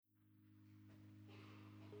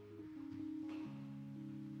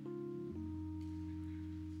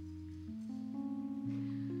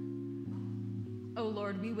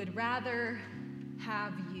Lord, we would rather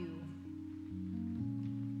have you.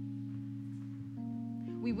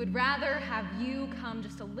 We would rather have you come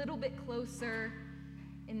just a little bit closer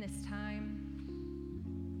in this time.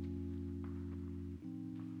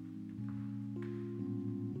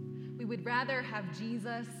 We would rather have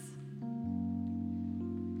Jesus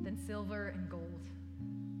than silver and gold.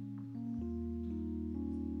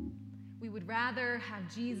 We would rather have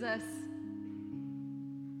Jesus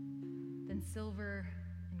than silver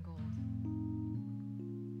and gold.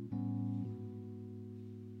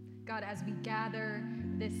 God, as we gather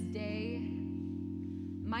this day,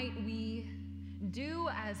 might we do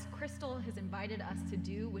as Crystal has invited us to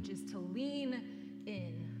do, which is to lean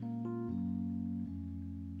in.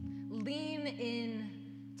 Lean in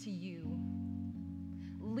to you.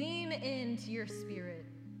 Lean into your Spirit.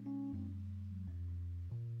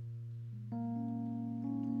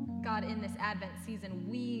 God, in this Advent season,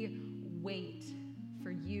 we wait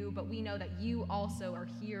for you, but we know that you also are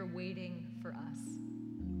here waiting for us.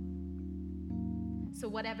 So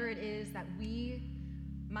whatever it is that we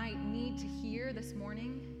might need to hear this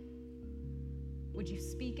morning, would you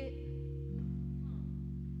speak it?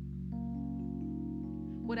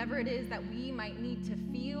 Whatever it is that we might need to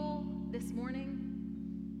feel this morning,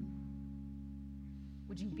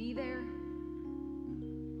 would you be there?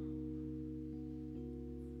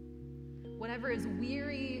 Whatever is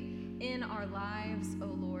weary in our lives, O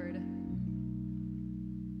Lord,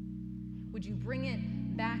 would you bring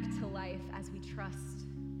it back to life as we trust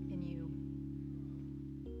in you?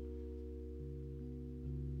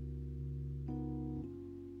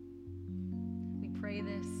 We pray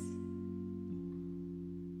this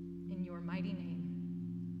in your mighty name.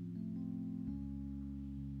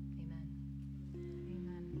 Amen.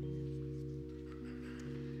 Amen.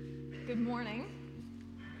 Good morning.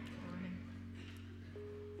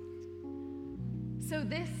 So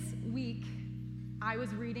this week, I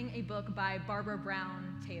was reading a book by Barbara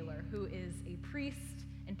Brown Taylor, who is a priest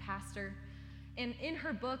and pastor. And in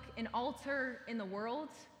her book, An Altar in the World,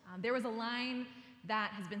 there was a line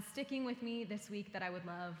that has been sticking with me this week that I would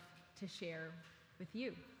love to share with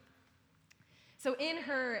you. So in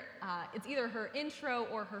her, it's either her intro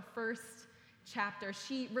or her first chapter,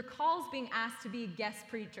 she recalls being asked to be a guest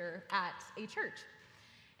preacher at a church.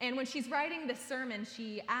 And when she's writing this sermon,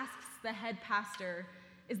 she asks the head pastor,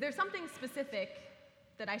 is there something specific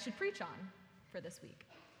that I should preach on for this week?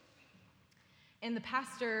 And the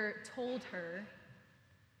pastor told her,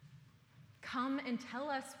 come and tell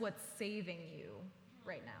us what's saving you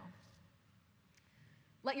right now.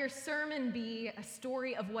 Let your sermon be a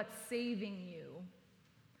story of what's saving you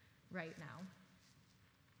right now.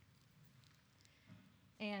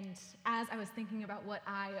 And as I was thinking about what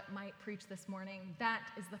I might preach this morning, that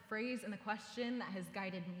is the phrase and the question that has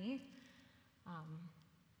guided me.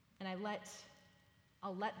 And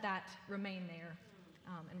I'll let that remain there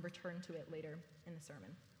and return to it later in the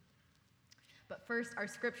sermon. But first, our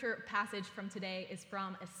scripture passage from today is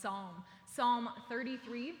from a psalm, Psalm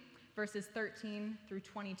 33, verses 13 through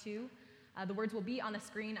 22. The words will be on the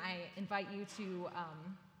screen. I invite you to,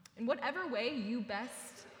 in whatever way you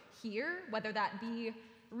best hear, whether that be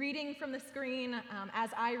reading from the screen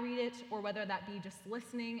as I read it, or whether that be just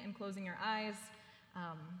listening and closing your eyes,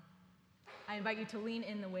 I invite you to lean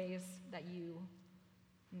in the ways that you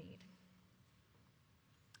need.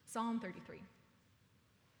 Psalm 33.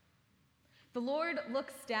 The Lord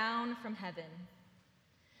looks down from heaven.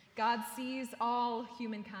 God sees all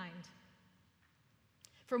humankind.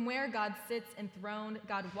 From where God sits enthroned,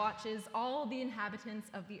 God watches all the inhabitants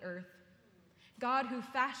of the earth. God who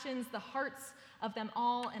fashions the hearts of them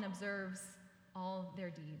all and observes all their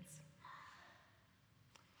deeds.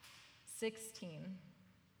 16.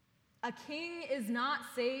 A king is not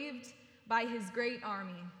saved by his great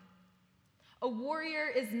army. A warrior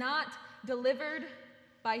is not delivered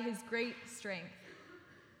by his great strength.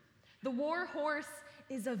 The war horse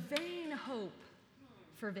is a vain hope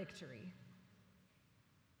for victory.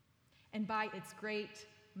 And by its great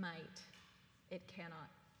might, it cannot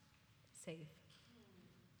save.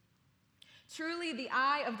 Truly, the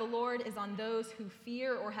eye of the Lord is on those who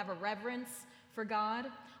fear or have a reverence for God,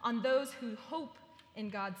 on those who hope in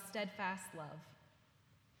God's steadfast love,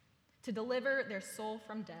 to deliver their soul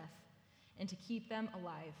from death and to keep them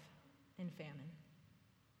alive in famine.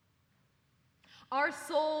 Our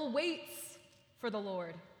soul waits for the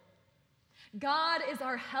Lord. God is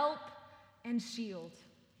our help and shield.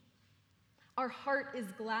 Our heart is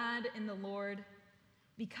glad in the Lord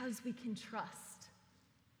because we can trust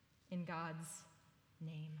in God's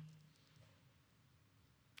name.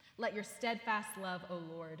 Let your steadfast love, O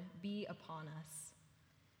Lord, be upon us.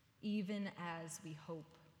 even as we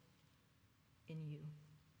hope in you.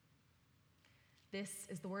 This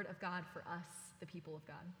is the word of God for us, the people of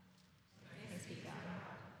God. Thanks be to God.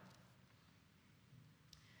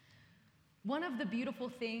 One of the beautiful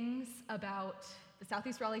things about the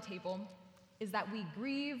Southeast Raleigh table is that we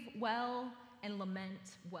grieve well and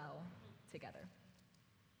lament well together.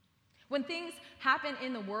 When things happen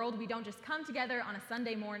in the world, we don't just come together on a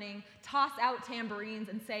Sunday morning, toss out tambourines,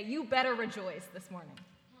 and say, "You better rejoice this morning."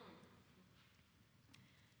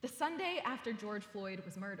 The Sunday after George Floyd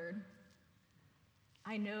was murdered,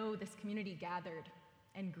 I know this community gathered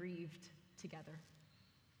and grieved together.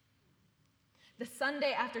 The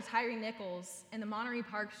Sunday after Tyree Nichols and the Monterey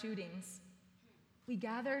Park shootings, we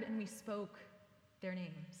gathered and we spoke their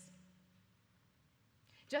names.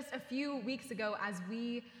 Just a few weeks ago, as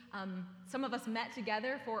some of us met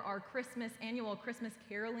together for our annual Christmas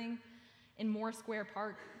caroling in Moore Square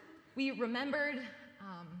Park, we remembered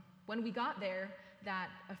when we got there that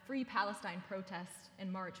a Free Palestine protest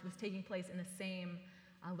and march was taking place in the same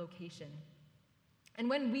location. And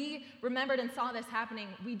when we remembered and saw this happening,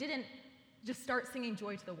 we didn't just start singing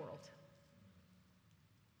Joy to the World.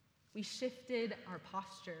 We shifted our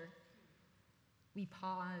posture, we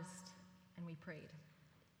paused, and we prayed.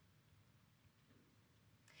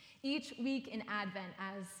 Each week in Advent,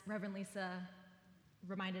 as Reverend Lisa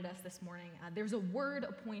reminded us this morning, there's a word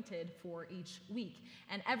appointed for each week.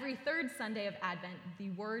 And every third Sunday of Advent, the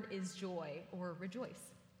word is joy or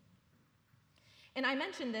rejoice. And I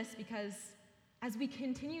mention this because as we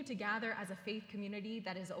continue to gather as a faith community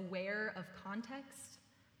that is aware of context,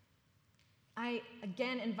 I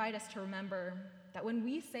again invite us to remember that when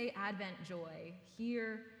we say Advent joy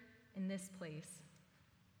here in this place,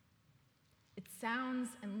 it sounds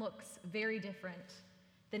and looks very different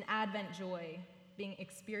than Advent joy being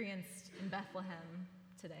experienced in Bethlehem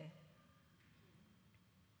today.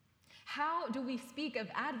 How do we speak of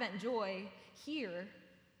Advent joy here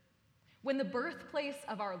when the birthplace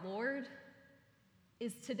of our Lord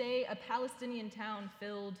is today a Palestinian town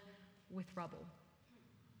filled with rubble?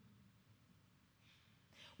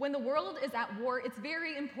 When the world is at war, it's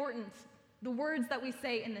very important. The words that we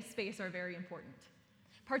say in this space are very important,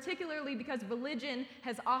 particularly because religion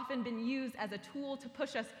has often been used as a tool to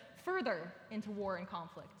push us further into war and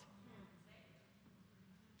conflict.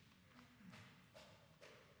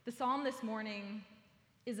 The psalm this morning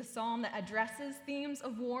is a psalm that addresses themes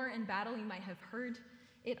of war and battle. You might have heard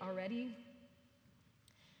it already.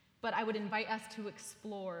 But I would invite us to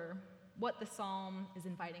explore what the psalm is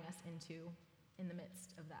inviting us into in the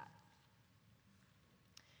midst of that.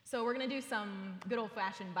 So we're going to do some good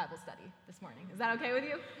old-fashioned Bible study this morning. Is that okay with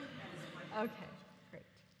you? Okay, great.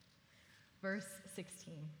 Verse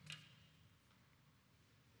 16.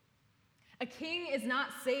 A king is not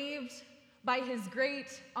saved by his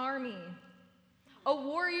great army. A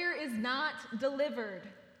warrior is not delivered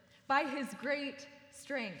by his great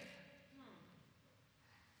strength.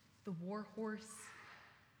 The war horse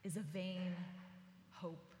is a vain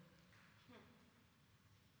hope.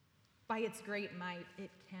 By its great might, it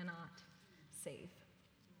cannot save.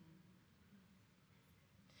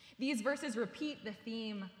 These verses repeat the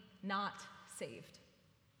theme, not saved.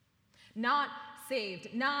 Not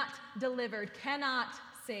saved, not delivered, cannot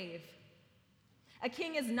save. A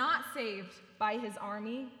king is not saved by his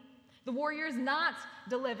army. The warrior is not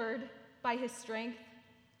delivered by his strength.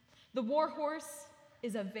 The war horse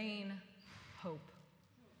is a vain hope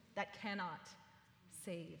that cannot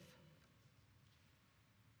save.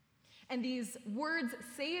 And these words,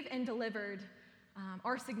 save and delivered,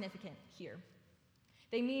 are significant here.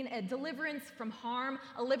 They mean a deliverance from harm,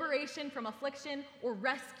 a liberation from affliction, or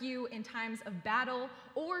rescue in times of battle,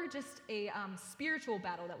 or just a spiritual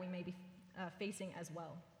battle that we may be facing as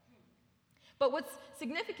well. But what's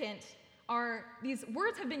significant are these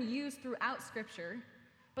words have been used throughout Scripture,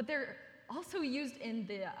 but they're also used in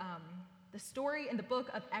the story in the book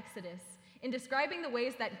of Exodus in describing the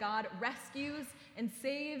ways that God rescues and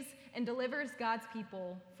saves and delivers God's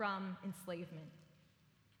people from enslavement.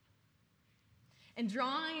 And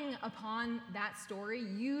drawing upon that story,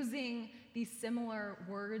 using these similar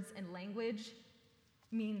words and language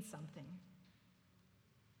means something.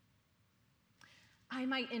 I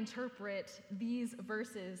might interpret these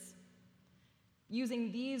verses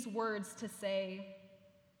using these words to say,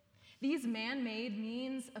 these man-made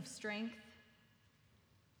means of strength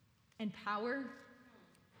and power,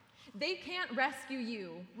 they can't rescue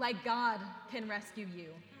you like God can rescue you.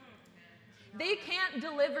 They can't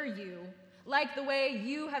deliver you like the way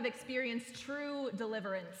you have experienced true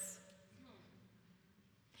deliverance.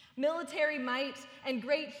 Military might and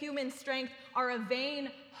great human strength are a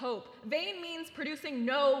vain hope. Vain means producing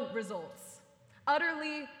no results,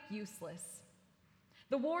 utterly useless.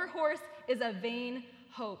 The war horse is a vain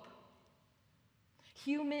hope.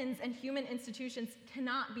 Humans and human institutions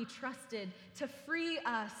cannot be trusted to free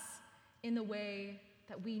us in the way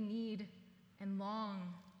that we need and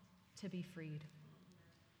long to be freed.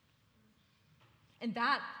 And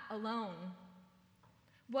that alone,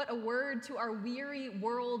 what a word to our weary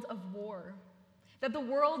world of war, that the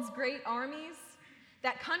world's great armies,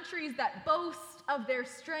 that countries that boast of their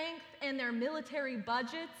strength and their military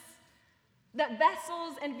budgets, that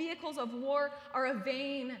vessels and vehicles of war are a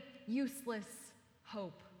vain, useless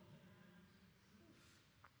hope.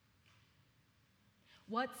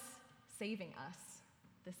 What's saving us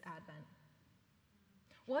this Advent?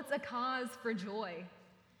 What's a cause for joy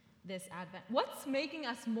this Advent? What's making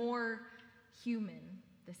us more human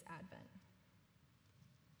this Advent?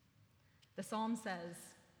 The psalm says,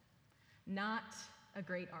 not a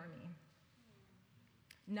great army,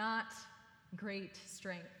 not great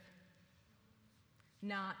strength,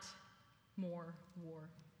 not more war.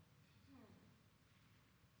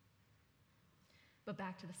 But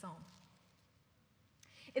back to the psalm.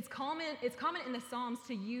 It's common in the Psalms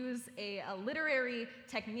to use a literary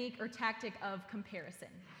technique or tactic of comparison.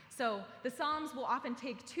 So the Psalms will often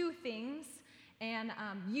take two things and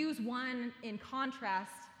use one in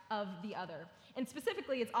contrast of the other. And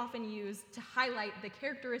specifically, it's often used to highlight the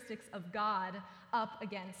characteristics of God up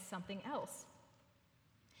against something else.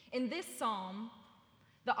 In this psalm,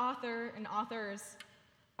 the author and authors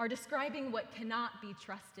are describing what cannot be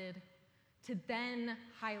trusted to then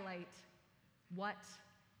highlight what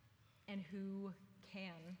and who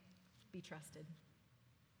can be trusted.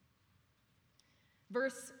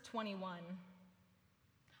 Verse 21,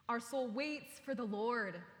 our soul waits for the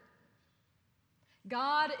Lord.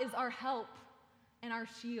 God is our help and our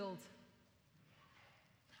shield.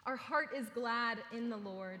 Our heart is glad in the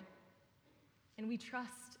Lord, and we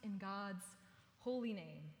trust in God's holy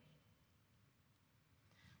name.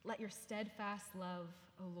 Let your steadfast love,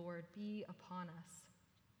 O Lord, be upon us,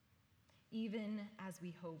 even as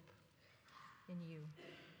we hope in you.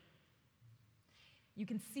 You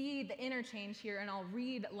can see the interchange here, and I'll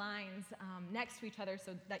read lines next to each other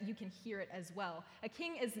so that you can hear it as well. A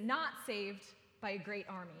king is not saved by a great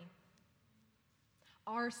army.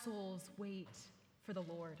 Our souls wait for the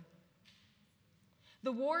Lord.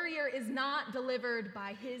 The warrior is not delivered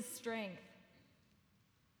by his strength.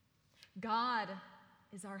 God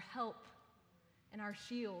is our help and our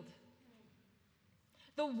shield.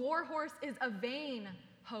 The war horse is a vain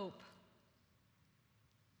hope,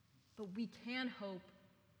 but we can hope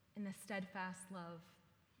in the steadfast love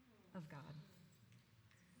of God.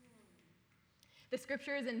 The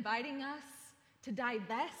scripture is inviting us to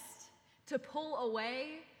divest, to pull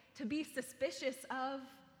away, to be suspicious of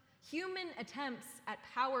human attempts at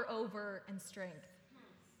power over and strength,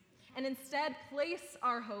 and instead place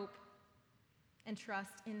our hope and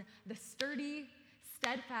trust in the sturdy,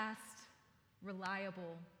 steadfast,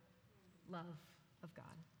 reliable love of God.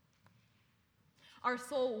 Our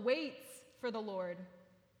soul waits for the Lord.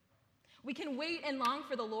 We can wait and long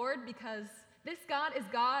for the Lord because this God is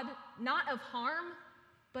God not of harm,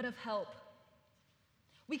 but of help.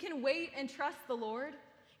 We can wait and trust the Lord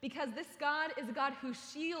because this God is a God who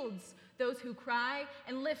shields those who cry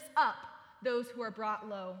and lifts up those who are brought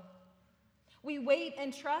low. We wait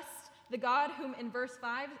and trust the God whom in verse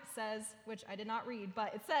 5 says, which I did not read,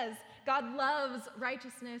 but it says, God loves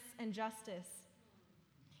righteousness and justice.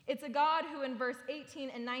 It's a God who in verse 18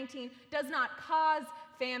 and 19 does not cause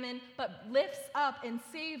famine, but lifts up and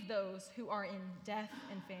saves those who are in death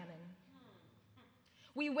and famine.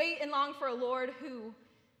 We wait and long for a Lord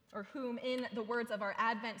whom in the words of our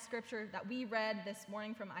Advent scripture that we read this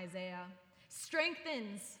morning from Isaiah,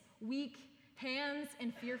 strengthens weak hands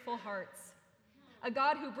and fearful hearts. A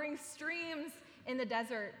God who brings streams in the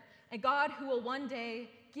desert, a God who will one day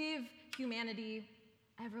give humanity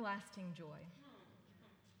everlasting joy.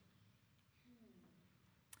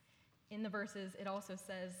 In the verses, it also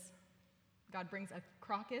says God brings a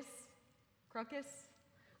crocus.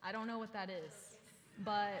 I don't know what that is,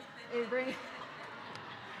 but it brings...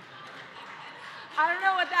 I don't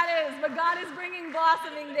know what that is, but God is bringing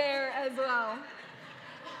blossoming there as well.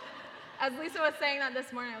 As Lisa was saying that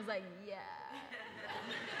this morning, I was like, yeah.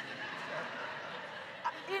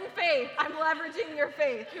 In faith, I'm leveraging your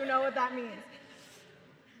faith. You know what that means.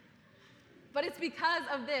 But it's because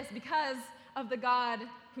of this, because of the God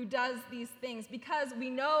who does these things, because we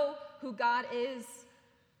know who God is,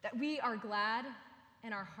 that we are glad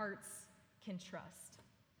and our hearts can trust.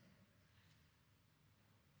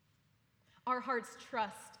 our heart's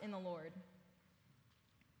trust in the Lord.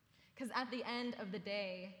 Because at the end of the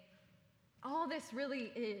day, all this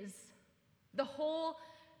really is, the whole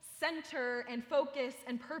center and focus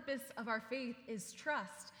and purpose of our faith is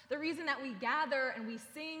trust. The reason that we gather and we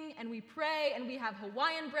sing and we pray and we have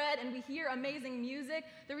Hawaiian bread and we hear amazing music,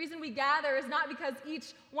 the reason we gather is not because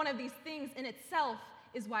each one of these things in itself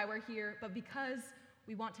is why we're here, but because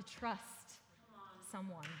we want to trust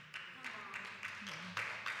someone.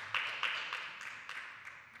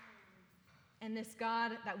 And this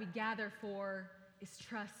God that we gather for is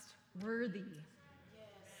trustworthy. Yes.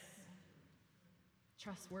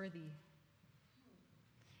 Trustworthy.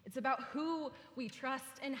 It's about who we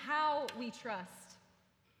trust and how we trust.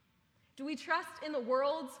 Do we trust in the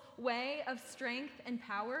world's way of strength and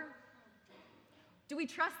power? Do we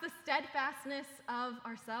trust the steadfastness of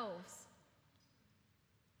ourselves?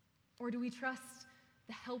 Or do we trust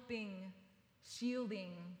the helping,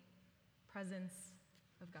 shielding presence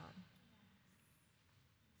of God?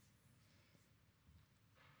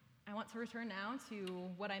 I want to return now to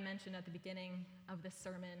what I mentioned at the beginning of this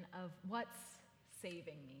sermon of what's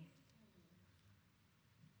saving me.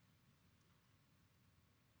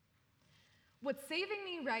 What's saving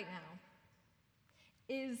me right now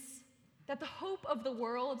is that the hope of the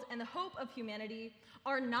world and the hope of humanity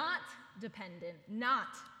are not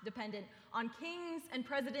dependent on kings and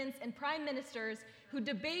presidents and prime ministers who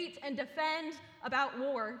debate and defend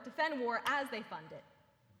war as they fund it.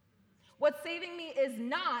 What's saving me is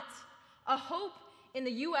not a hope in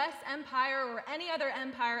the U.S. empire or any other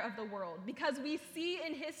empire of the world, because we see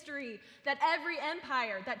in history that every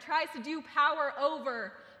empire that tries to do power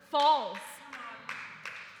over falls.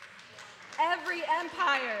 Every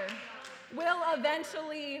empire will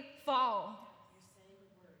eventually fall.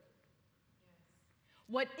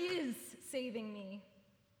 What is saving me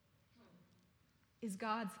is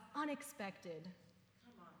God's unexpected,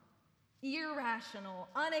 irrational,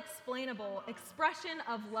 unexplainable expression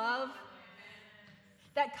of love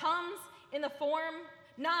that comes in the form,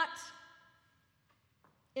 not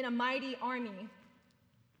in a mighty army,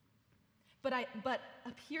 but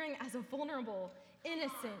appearing as a vulnerable,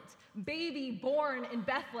 innocent baby born in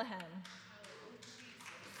Bethlehem.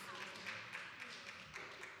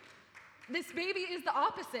 This baby is the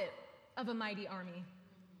opposite of a mighty army.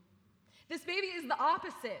 This baby is the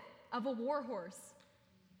opposite of a war horse.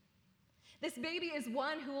 This baby is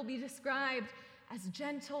one who will be described as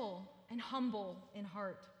gentle and humble in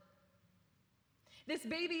heart. This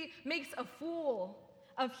baby makes a fool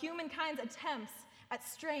of humankind's attempts at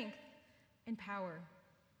strength and power.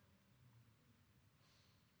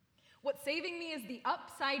 What's saving me is the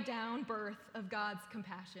upside-down birth of God's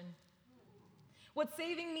compassion. What's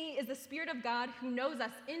saving me is the Spirit of God who knows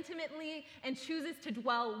us intimately and chooses to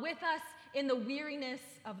dwell with us in the weariness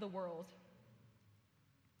of the world.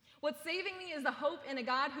 What's saving me is the hope in a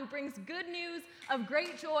God who brings good news of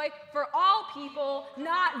great joy for all people,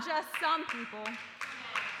 not just some people.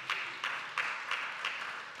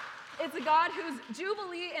 It's a God whose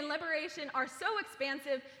jubilee and liberation are so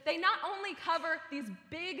expansive, they not only cover these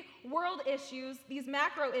big world issues, these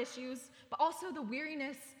macro issues, but also the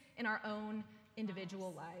weariness in our own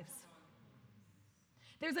individual lives.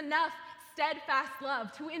 There's enough steadfast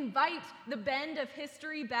love to invite the bend of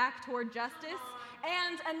history back toward justice,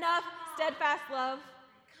 and enough steadfast love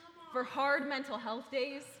for hard mental health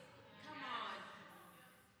days,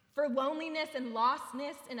 for loneliness and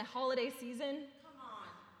lostness in a holiday season.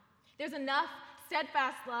 There's enough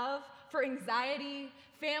steadfast love for anxiety,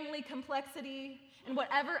 family complexity, and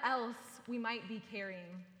whatever else we might be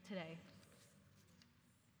carrying today.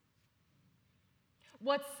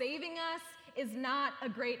 What's saving us is not a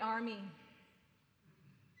great army.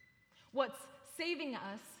 What's saving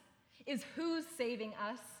us is who's saving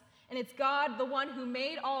us, and it's God, the one who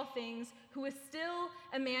made all things, who is still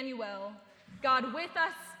Emmanuel, God with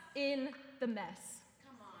us in the mess.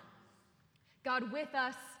 God with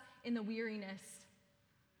us in the weariness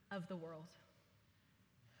of the world.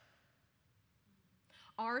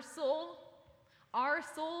 Our souls,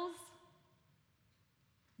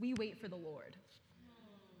 we wait for the Lord.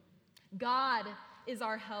 God is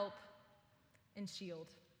our help and shield.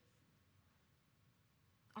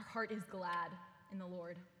 Our heart is glad in the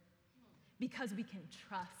Lord because we can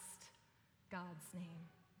trust God's name.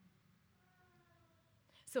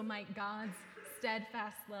 So might God's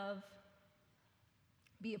steadfast love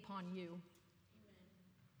be upon you,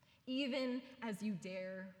 even as you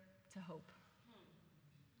dare to hope.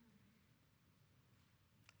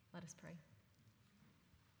 Let us pray.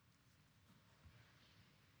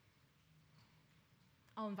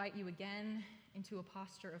 I'll invite you again into a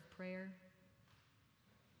posture of prayer.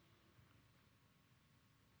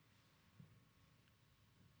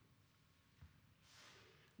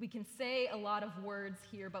 We can say a lot of words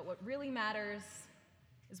here, but what really matters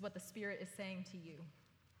is what the Spirit is saying to you.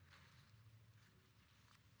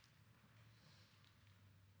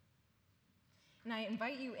 And I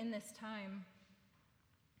invite you in this time,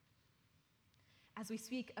 as we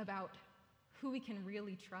speak about who we can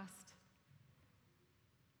really trust,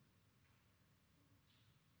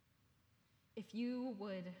 if you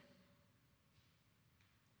would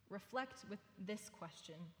reflect with this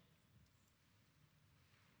question: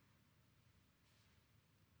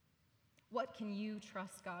 what can you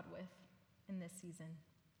trust God with in this season?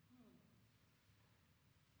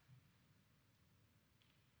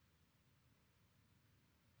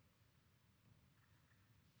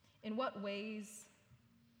 In what ways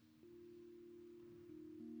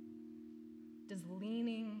does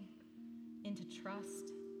leaning into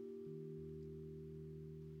trust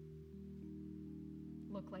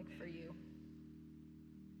look like for you?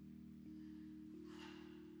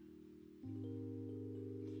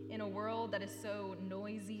 In a world that is so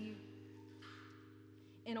noisy,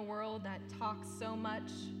 in a world that talks so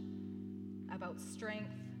much about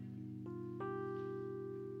strength,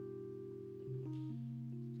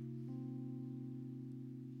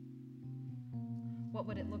 what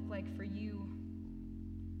would it look like for you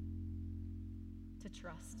to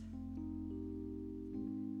trust?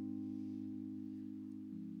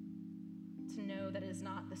 To know that it is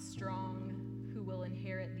not the strong who will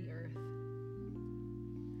inherit the earth,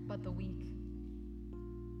 but the weak.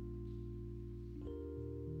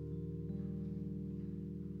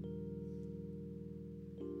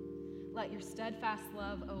 Let your steadfast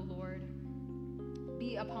love, O Lord,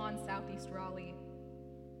 be upon Southeast Raleigh.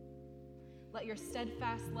 Let your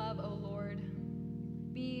steadfast love, O Lord,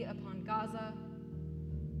 be upon Gaza,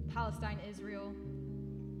 Palestine, Israel,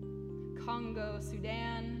 Congo,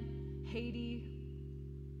 Sudan, Haiti,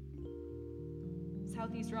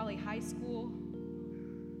 Southeast Raleigh High School.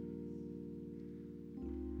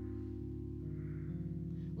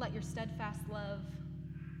 Let your steadfast love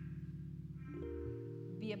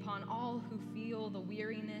be upon all who feel the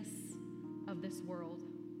weariness of this world.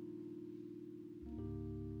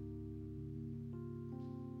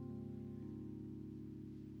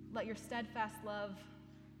 Let your steadfast love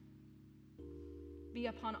be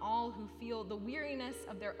upon all who feel the weariness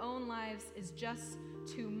of their own lives is just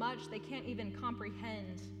too much. They can't even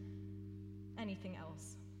comprehend anything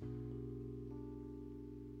else.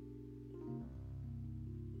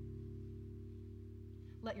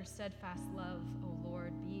 Let your steadfast love, O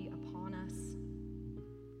Lord, be upon us,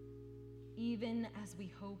 even as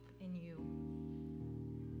we hope in you.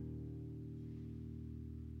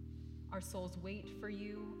 Our souls wait for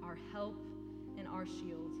you, our help and our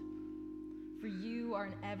shield. For you are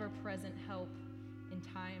an ever-present help in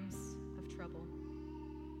times of trouble.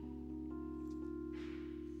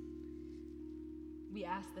 We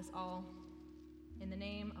ask this all in the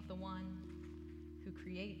name of the one who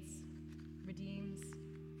creates, redeems,